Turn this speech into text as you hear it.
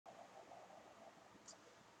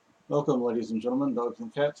Welcome, ladies and gentlemen, dogs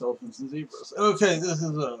and cats, elephants and zebras. Okay, this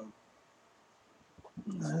is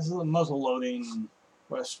a muzzle loading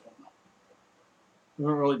question. We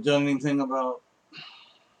haven't really done anything about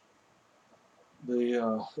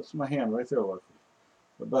that's my hand right there, Lucky.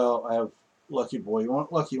 I have Lucky Boy.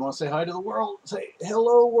 Lucky, you want to say hi to the world? Say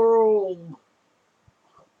hello, world.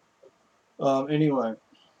 Anyway,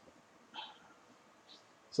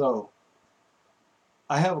 so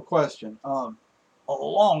I have a question. A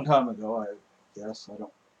long time ago,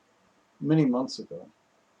 many months ago,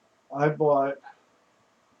 I bought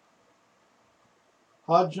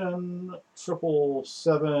Hodgen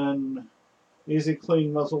 777 Easy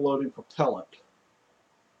Clean Muzzle Loading Propellant.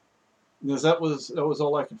 Because that was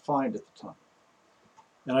all I could find at the time.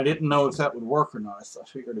 And I didn't know if that would work or not. I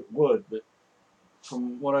figured it would, but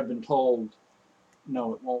from what I've been told,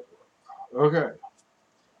 no, it won't work. Okay.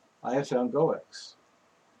 I have found GoEx.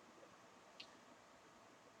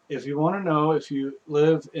 If you want to know, if you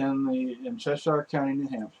live in Cheshire County, New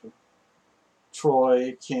Hampshire,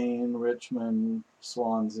 Troy, Keene, Richmond,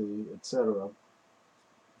 Swansea, etc.,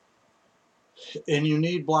 and you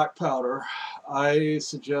need black powder, I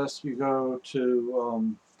suggest you go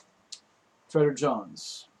to Trader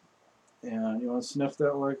John's. And you want to sniff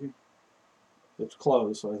that, Lucky? It's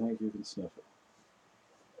closed, so I think you can sniff it.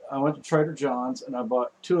 I went to Trader John's and I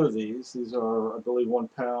bought 2 of these. These are, I believe, 1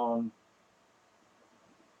 pound.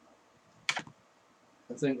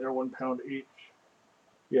 I think they're 1 pound each.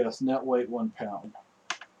 Yes, net weight 1 pound.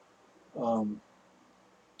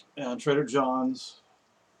 And Trader John's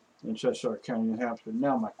in Cheshire County, New Hampshire.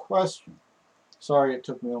 Now my question. Sorry it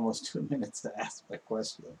took me almost 2 minutes to ask my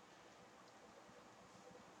question.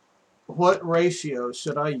 What ratio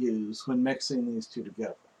should I use when mixing these 2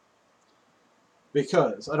 together?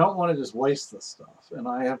 Because I don't want to just waste this stuff. And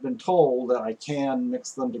I have been told that I can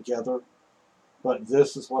mix them together, but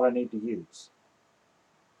this is what I need to use.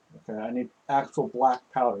 Okay, I need actual black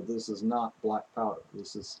powder. This is not black powder.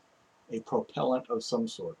 This is a propellant of some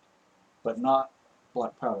sort, but not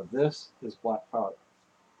black powder. This is black powder.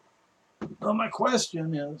 So my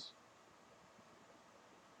question is,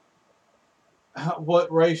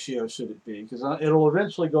 what ratio should it be? Because it'll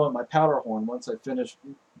eventually go in my powder horn once I finish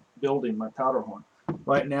building my powder horn.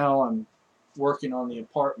 Right now I'm working on the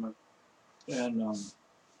apartment, and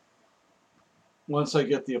once I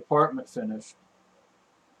get the apartment finished,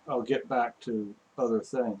 I'll get back to other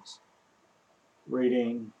things.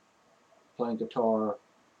 Reading, playing guitar,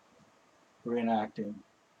 reenacting,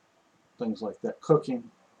 things like that. Cooking.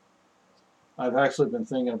 I've actually been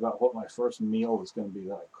thinking about what my first meal is going to be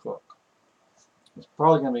that I cook. It's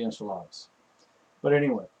probably going to be enchiladas. But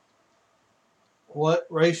anyway, what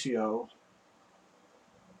ratio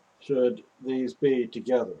should these be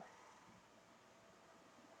together?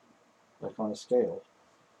 Like on a scale.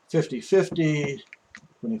 50-50,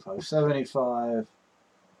 25-75.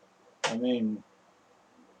 I mean,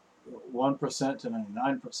 1% to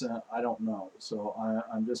 99%, I don't know. So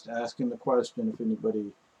I'm just asking the question. If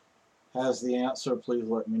anybody has the answer, please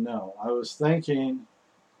let me know. I was thinking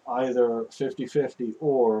either 50-50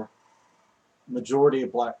 or majority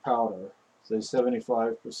of black powder, say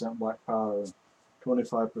 75% black powder,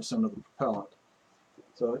 25% of the propellant.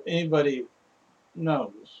 So if anybody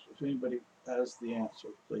knows, if anybody has the answer,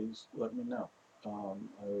 please let me know. I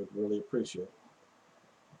would really appreciate it.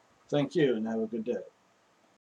 Thank you and have a good day.